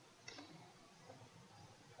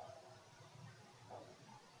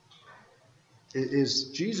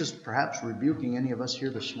 Is Jesus perhaps rebuking any of us here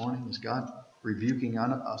this morning? Is God rebuking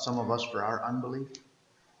some of us for our unbelief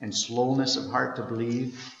and slowness of heart to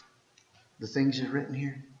believe the things He's written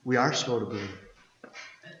here? We are slow to believe.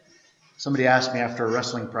 Somebody asked me after a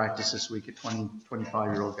wrestling practice this week, a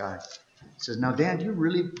 25-year-old guy. He says, now, Dan, do you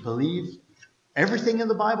really believe everything in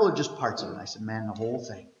the Bible or just parts of it? I said, man, the whole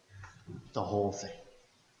thing. The whole thing.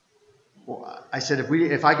 Well, I said,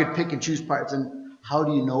 if I could pick and choose parts, then how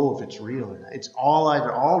do you know if it's real or not? It's all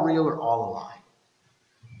either all real or all a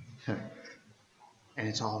lie. And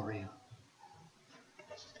it's all real.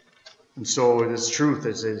 And so this truth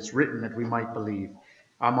is it's written that we might believe.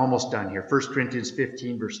 I'm almost done here. 1 Corinthians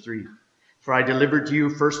 15, verse 3. For I delivered to you,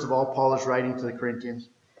 first of all, Paul is writing to the Corinthians,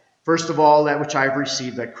 first of all, that which I have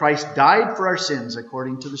received, that Christ died for our sins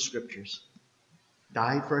according to the Scriptures.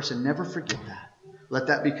 Died for our sins. Never forget that. Let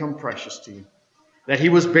that become precious to you. That He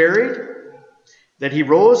was buried, that He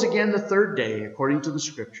rose again the third day according to the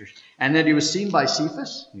Scriptures, and that He was seen by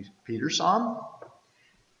Cephas, Peter saw Him,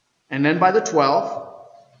 and then by the 12,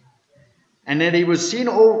 and that He was seen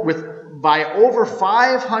by over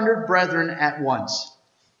 500 brethren at once,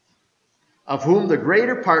 of whom the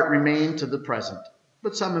greater part remain to the present,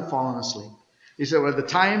 but some have fallen asleep. He said, well, at the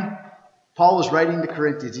time Paul was writing to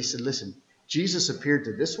Corinthians, he said, listen, Jesus appeared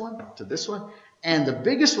to this one, and the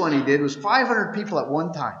biggest one He did was 500 people at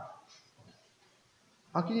one time.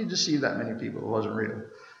 How can you deceive that many people? It wasn't real.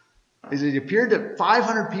 He said He appeared to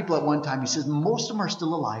 500 people at one time. He says most of them are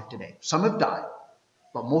still alive today. Some have died,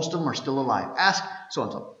 but most of them are still alive. Ask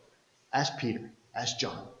so-and-so. Ask Peter. Ask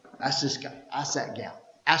John. Ask this guy. Ask that gal.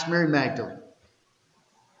 Ask Mary Magdalene.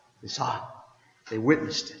 They saw it. They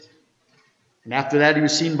witnessed it. And after that He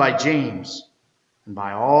was seen by James and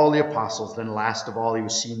by all the apostles. Then last of all He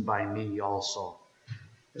was seen by me also,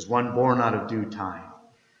 as one born out of due time.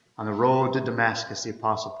 On the road to Damascus, the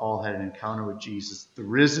Apostle Paul had an encounter with Jesus, the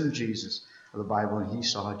risen Jesus of the Bible, and he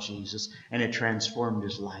saw Jesus, and it transformed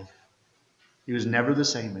his life. He was never the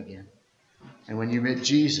same again. And when you meet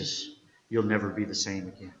Jesus, you'll never be the same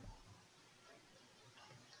again.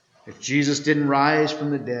 If Jesus didn't rise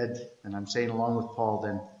from the dead, and I'm saying along with Paul,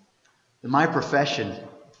 then my profession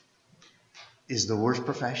is the worst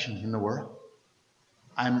profession in the world.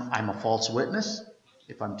 I'm a false witness.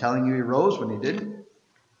 If I'm telling you He rose when He didn't,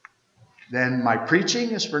 then my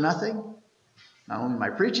preaching is for nothing. Not only my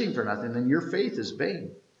preaching for nothing, then your faith is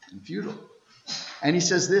vain and futile. And he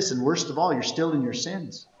says this, and worst of all, you're still in your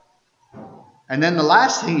sins. And then the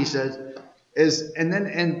last thing he says is,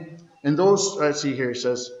 and those, let's see here, he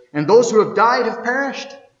says, and those who have died have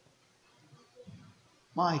perished.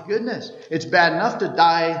 My goodness. It's bad enough to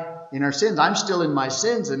die in our sins. I'm still in my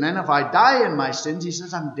sins. And then if I die in my sins, he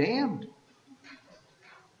says, I'm damned.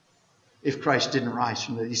 If Christ didn't rise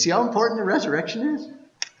from the dead. You see how important the resurrection is?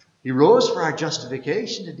 He rose for our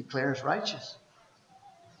justification to declare us righteous.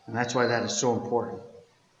 And that's why that is so important.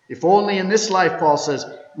 If only in this life, Paul says,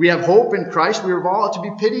 we have hope in Christ. We are all to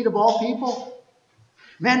be pitied of all people.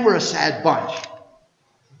 Man, we're a sad bunch.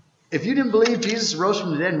 If you didn't believe Jesus rose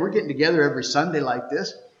from the dead and we're getting together every Sunday like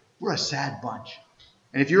this, we're a sad bunch.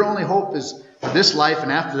 And if your only hope is for this life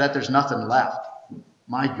and after that there's nothing left,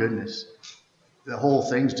 my goodness. The whole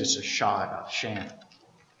thing's just a sham.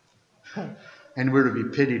 And we're to be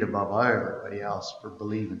pitied above everybody else for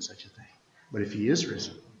believing such a thing. But if He is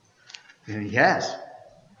risen, and He has,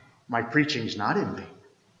 my preaching's not in vain.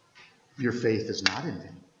 Your faith is not in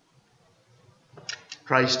vain.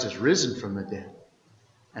 Christ is risen from the dead,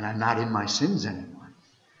 and I'm not in my sins anymore.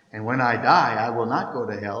 And when I die, I will not go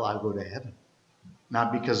to hell, I'll go to heaven.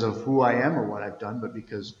 Not because of who I am or what I've done, but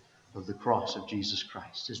because of the cross of Jesus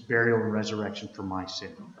Christ, His burial and resurrection for my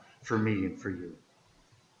sin, for me and for you.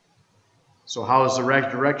 So how has the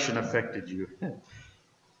resurrection affected you?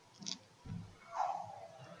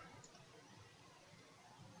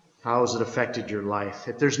 How has it affected your life?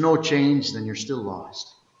 If there's no change, then you're still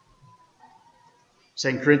lost.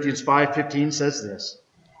 2 Corinthians 5:15 says this,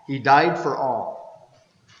 He died for all,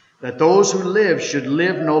 that those who live should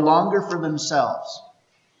live no longer for themselves.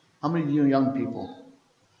 How many of you young people,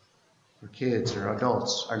 or kids or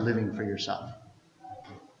adults, are living for yourself?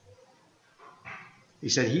 He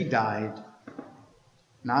said He died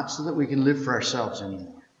not so that we can live for ourselves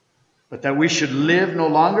anymore, but that we should live no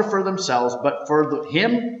longer for themselves, but for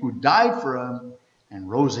Him who died for them and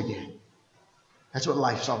rose again. That's what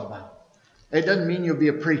life's all about. It doesn't mean you'll be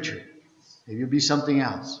a preacher. Maybe you'll be something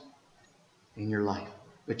else in your life.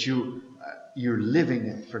 But you're living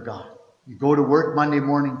it for God. You go to work Monday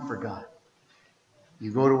morning for God.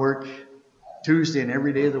 You go to work Tuesday and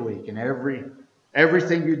every day of the week, and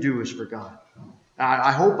everything you do is for God.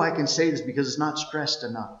 I hope I can say this because it's not stressed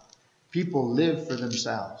enough. People live for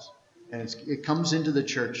themselves. And it comes into the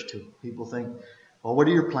church too. People think, well, what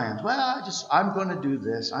are your plans? Well, I'm going to do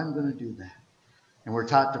this. I'm going to do that. And we're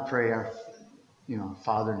taught to pray our,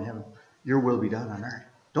 Father in heaven, your will be done on earth.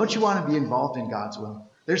 Don't you want to be involved in God's will?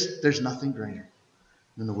 There's nothing greater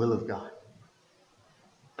than the will of God.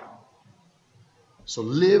 So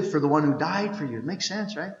live for the one who died for you. It makes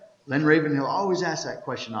sense, right? Len Ravenhill always asks that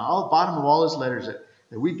question. On the bottom of all his letters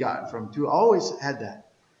that we got from too, always had that.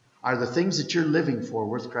 Are the things that you're living for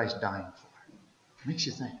worth Christ dying for? It makes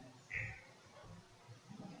you think.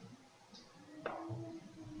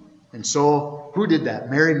 And so, who did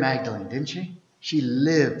that? Mary Magdalene, didn't she? She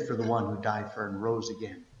lived for the one who died for her and rose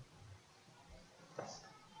again.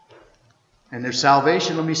 And there's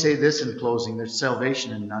salvation, let me say this in closing, there's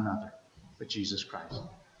salvation in none other but Jesus Christ.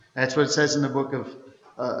 That's what it says in the book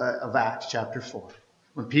of Acts, chapter 4.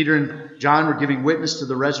 When Peter and John were giving witness to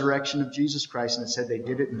the resurrection of Jesus Christ, and it said they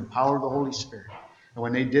did it in the power of the Holy Spirit. And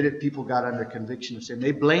when they did it, people got under conviction of sin.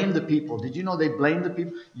 They blamed the people. Did you know they blamed the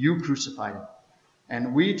people? You crucified him.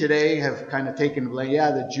 And we today have kind of taken the blame.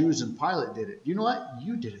 Yeah, the Jews and Pilate did it. You know what?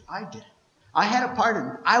 You did it. I did it. I had a part in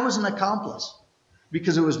it. I was an accomplice.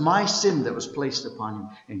 Because it was my sin that was placed upon him.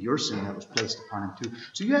 And your sin that was placed upon him too.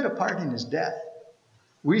 So you had a part in his death.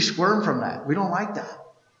 We squirm from that. We don't like that.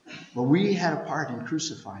 But we had a part in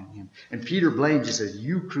crucifying him. And Peter blames, he says,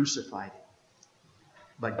 you crucified him.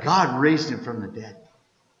 But God raised him from the dead.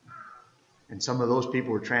 And some of those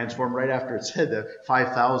people were transformed right after it said that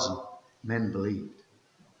 5,000 men believed.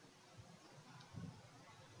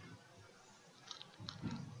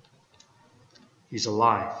 He's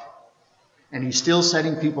alive. And he's still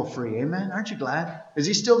setting people free. Amen? Aren't you glad? Is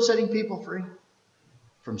he still setting people free?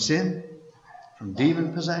 From sin? From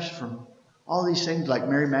demon possession? From all these things like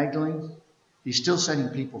Mary Magdalene? He's still setting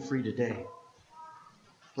people free today.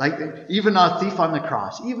 Like even a thief on the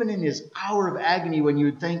cross. Even in his hour of agony when you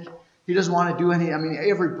would think he doesn't want to do any. I mean,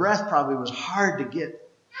 every breath probably was hard to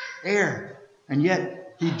get air. And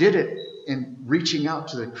yet he did it in reaching out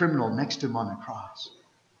to the criminal next to him on the cross.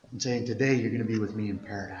 And saying, today you're going to be with me in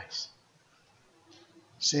paradise.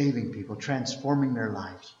 Saving people, transforming their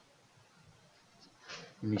lives.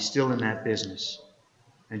 And he's still in that business.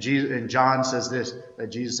 And John says this,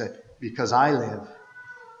 that Jesus said, because I live,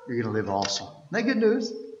 you're going to live also. Isn't that good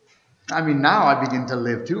news? I mean, now I begin to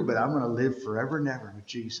live too, but I'm going to live forever and ever with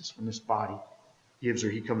Jesus when this body gives or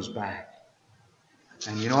he comes back.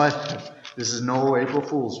 And you know what? This is no April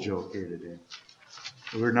Fool's joke here today.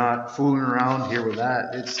 We're not fooling around here with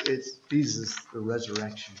that. It's Jesus, the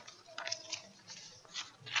resurrection.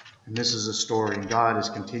 And this is a story, and God is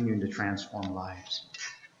continuing to transform lives.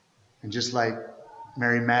 And just like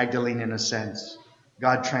Mary Magdalene, in a sense,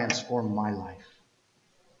 God transformed my life.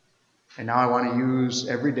 And now I want to use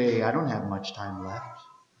every day. I don't have much time left.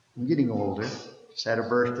 I'm getting older. Just had a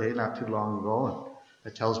birthday not too long ago, and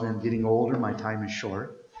that tells me I'm getting older. My time is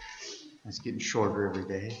short. It's getting shorter every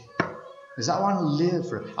day. Because I want to live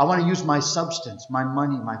I want to use my substance, my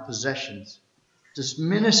money, my possessions to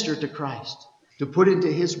minister to Christ, to put into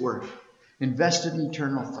his work, invest in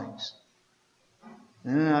eternal things.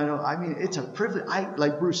 And it's a privilege.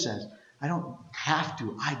 Like Bruce says, I don't have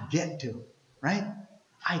to. I get to. Right?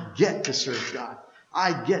 I get to serve God.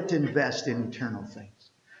 I get to invest in eternal things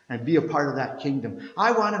and be a part of that kingdom.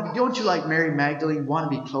 Don't you like Mary Magdalene want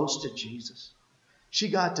to be close to Jesus? She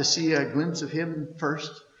got to see a glimpse of him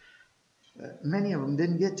first. Many of them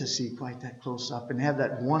didn't get to see quite that close up and have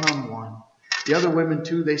that one-on-one. The other women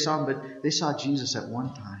too, they saw him, but they saw Jesus at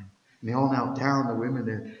one time. And they all knelt down, the women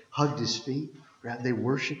there, hugged his feet. They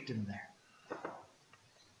worshipped him there.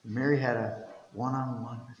 And Mary had a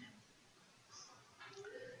one-on-one with him.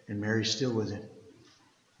 And Mary's still with him.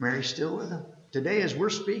 Mary's still with him. Today as we're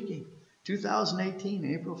speaking, 2018,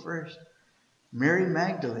 April 1st, Mary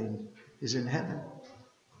Magdalene is in heaven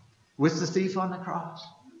with the thief on the cross.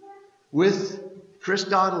 With Chris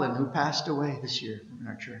Dodlin, who passed away this year in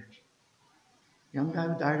our church. Young guy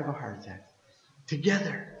who died of a heart attack.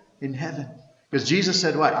 Together in heaven. Because Jesus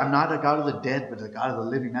said what? I'm not a God of the dead, but the God of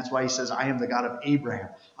the living. That's why he says, I am the God of Abraham,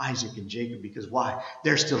 Isaac, and Jacob. Because why?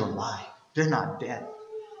 They're still alive. They're not dead.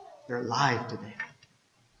 They're alive today.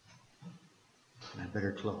 And I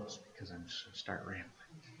better close because I'm just going to start rambling.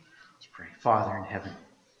 Let's pray. Father in heaven,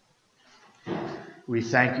 we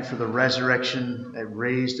thank you for the resurrection that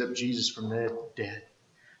raised up Jesus from the dead.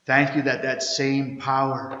 Thank you that that same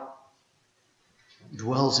power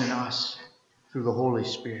dwells in us through the Holy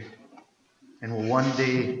Spirit and will one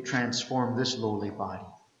day transform this lowly body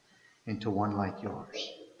into one like yours.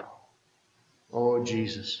 Oh,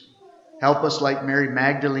 Jesus, help us like Mary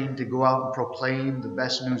Magdalene to go out and proclaim the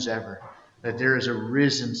best news ever, that there is a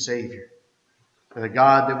risen Savior, the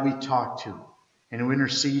God that we talk to and who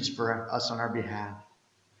intercedes for us on our behalf.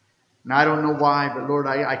 And I don't know why, but Lord,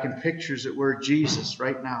 I can picture, as it were, Jesus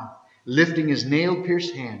right now, lifting his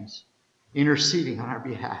nail-pierced hands, interceding on our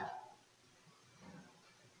behalf.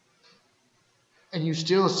 And you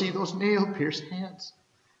still see those nail-pierced hands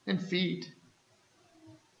and feet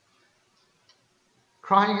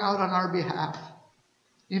crying out on our behalf,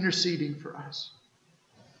 interceding for us.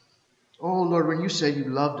 Oh, Lord, when you said you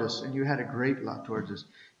loved us and you had a great love towards us,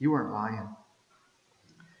 you weren't lying.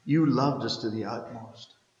 You loved us to the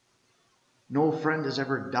utmost. No friend has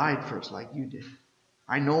ever died for us like you did.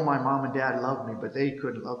 I know my mom and dad loved me, but they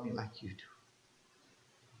couldn't love me like you do.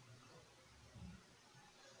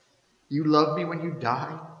 You loved me when you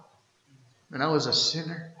died, when I was a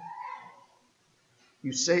sinner.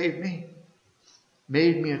 You saved me,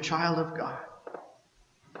 made me a child of God,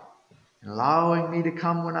 and allowing me to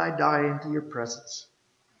come when I die into your presence.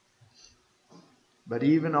 But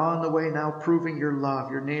even on the way now, proving your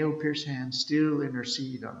love, your nail-pierced hands still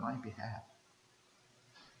intercede on my behalf.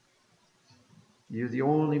 You're the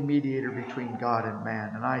only mediator between God and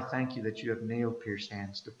man, and I thank you that you have nail-pierced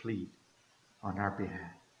hands to plead on our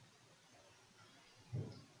behalf.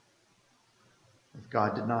 If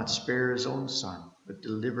God did not spare his own Son, but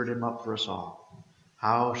delivered him up for us all,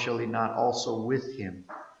 how shall he not also with him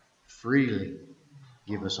freely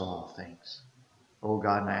give us all things? Oh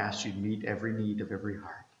God, and I ask you to meet every need of every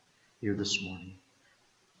heart here this morning.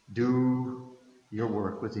 Do your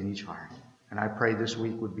work within each heart. And I pray this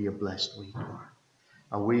week would be a blessed week, Lord.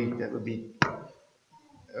 A week that would be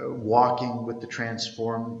walking with the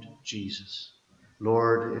transformed Jesus.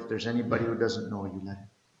 Lord, if there's anybody who doesn't know you,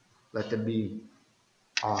 let them be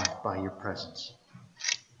awed by your presence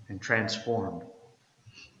and transformed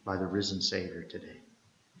by the risen Savior today.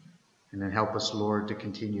 And then help us, Lord, to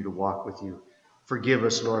continue to walk with you. Forgive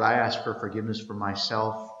us, Lord. I ask for forgiveness for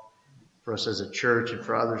myself, for us as a church, and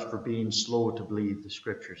for others for being slow to believe the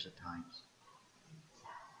Scriptures at times.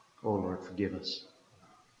 Oh, Lord, forgive us.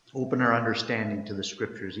 Open our understanding to the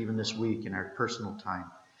Scriptures, even this week in our personal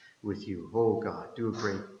time with you. Oh, God, do a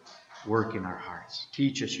great work in our hearts.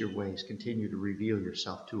 Teach us your ways. Continue to reveal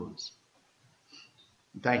yourself to us.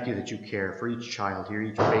 And thank you that you care for each child here,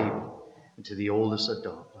 each baby, and to the oldest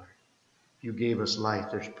adult, Lord. You gave us life.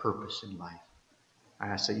 There's purpose in life. I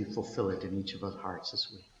ask that you fulfill it in each of our hearts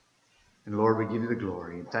this week. And Lord, we give you the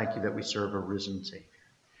glory, and thank you that we serve a risen Savior.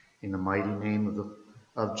 In the mighty name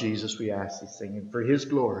of Jesus, we ask this thing, and for his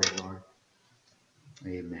glory, Lord.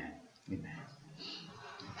 Amen. Amen.